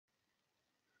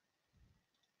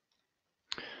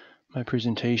My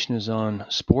presentation is on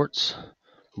sports,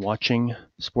 watching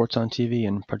sports on TV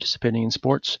and participating in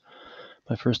sports.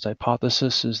 My first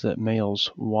hypothesis is that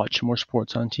males watch more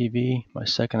sports on TV. My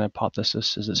second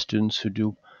hypothesis is that students who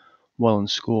do well in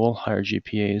school, higher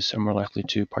GPAs, are more likely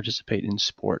to participate in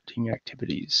sporting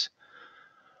activities.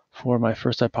 For my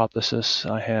first hypothesis,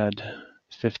 I had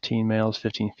 15 males,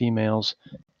 15 females.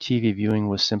 TV viewing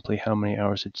was simply how many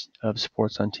hours of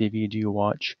sports on TV do you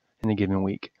watch in a given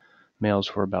week.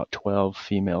 Males were about 12,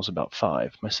 females about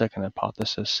 5. My second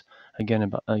hypothesis,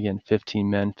 again 15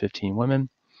 men, 15 women.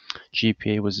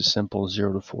 GPA was a simple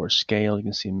 0 to 4 scale. You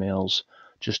can see males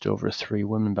just over 3,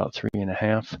 women about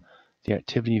 3.5. The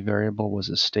activity variable was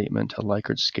a statement, a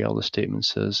Likert scale. The statement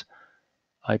says,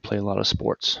 I play a lot of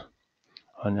sports.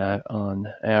 On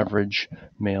average,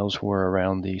 males were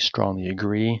around the strongly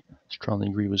agree. Strongly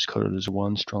agree was coded as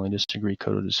 1, strongly disagree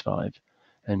coded as 5.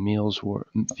 And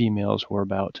females were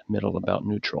about middle, about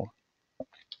neutral.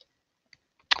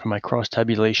 For my cross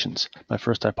tabulations, my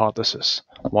first hypothesis,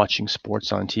 watching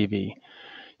sports on TV.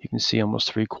 You can see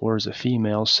almost 3/4 of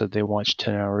females said they watched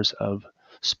 10 hours of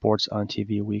sports on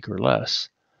TV a week or less,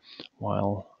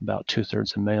 while about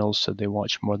 2/3 of males said they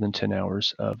watched more than 10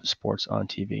 hours of sports on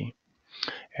TV.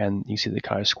 And you see the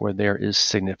chi-square there is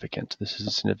significant. This is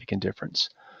a significant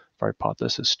difference. For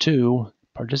hypothesis 2,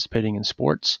 participating in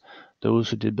sports, those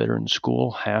who did better in school,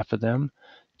 half of them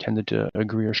tended to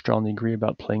agree or strongly agree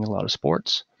about playing a lot of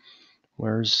sports,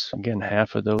 whereas, again,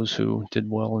 half of those who did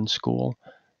well in school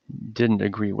didn't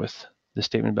agree with the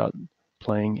statement about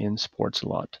playing in sports a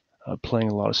lot,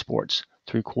 playing a lot of sports.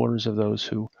 3/4 of those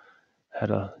who had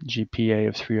a GPA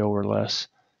of 3.0 or less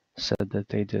said that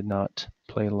they did not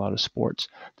play a lot of sports.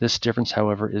 This difference,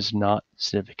 however, is not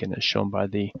significant, as shown by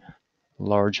the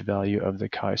large value of the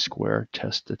chi-square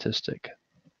test statistic.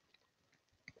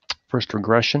 First,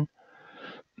 regression.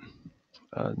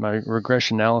 My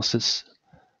regression analysis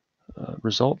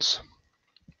results.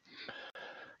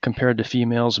 Compared to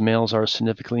females, males are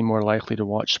significantly more likely to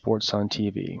watch sports on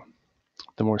TV.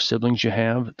 The more siblings you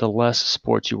have, the less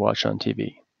sports you watch on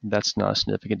TV. That's not a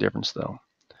significant difference, though.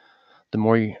 The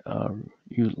more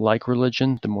you like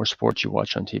religion, the more sports you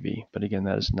watch on TV. But again,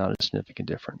 that is not a significant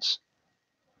difference.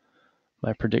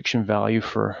 My prediction value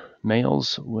for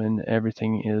males, when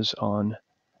everything is on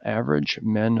average,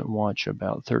 men watch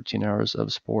about 13 hours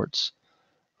of sports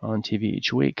on TV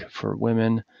each week. For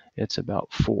women, it's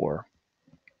about 4.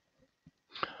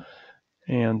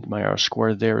 And my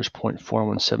R-squared there is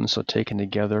 0.417, so taken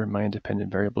together, my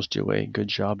independent variables do a good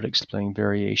job at explaining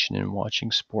variation in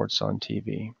watching sports on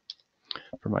TV.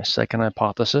 For my second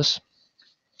hypothesis,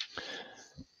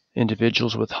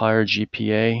 individuals with higher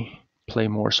GPA play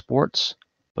more sports,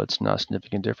 but it's not a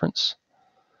significant difference.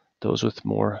 Those with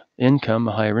more income,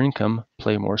 a higher income,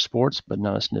 play more sports, but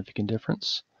not a significant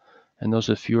difference. And those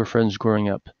with fewer friends growing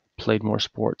up played more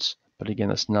sports, but again,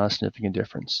 that's not a significant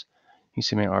difference. You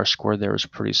see my R-squared there is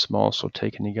pretty small, so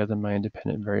taken together, my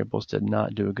independent variables did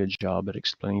not do a good job at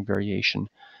explaining variation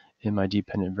in my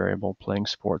dependent variable playing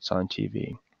sports on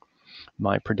TV.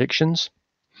 My prediction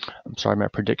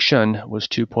was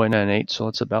 2.98, so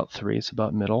it's about 3. It's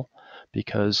about middle,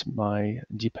 because my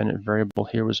dependent variable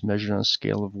here was measured on a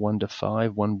scale of 1 to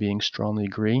 5, 1 being strongly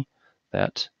agree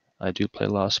that I do play a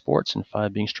lot of sports, and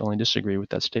 5 being strongly disagree with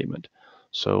that statement.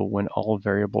 So when all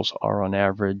variables are on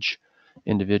average,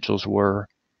 individuals were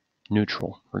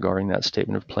neutral regarding that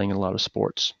statement of playing a lot of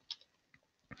sports.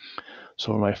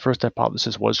 So my first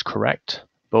hypothesis was correct,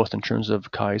 both in terms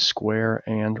of chi-square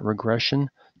and regression.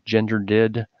 Gender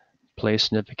did play a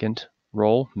significant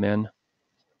role. Men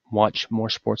watch more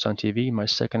sports on TV. My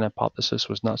second hypothesis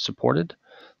was not supported.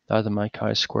 Neither my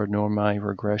chi-square nor my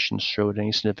regression showed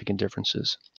any significant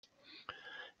differences.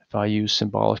 If I use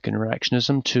symbolic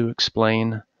interactionism to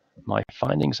explain my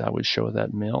findings, I would show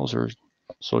that males are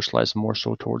socialized more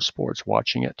so towards sports,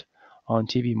 watching it on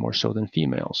TV more so than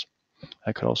females.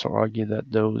 I could also argue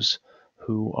that those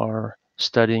who are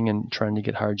studying and trying to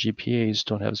get higher GPAs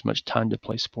don't have as much time to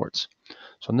play sports.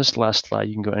 So on this last slide,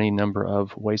 you can go any number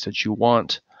of ways that you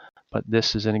want, but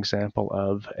this is an example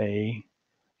of a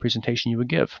presentation you would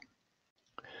give.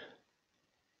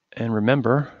 And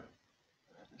remember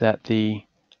that the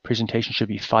presentation should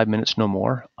be 5 minutes, no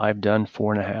more. I've done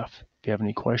 4.5. If you have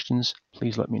any questions,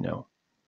 please let me know.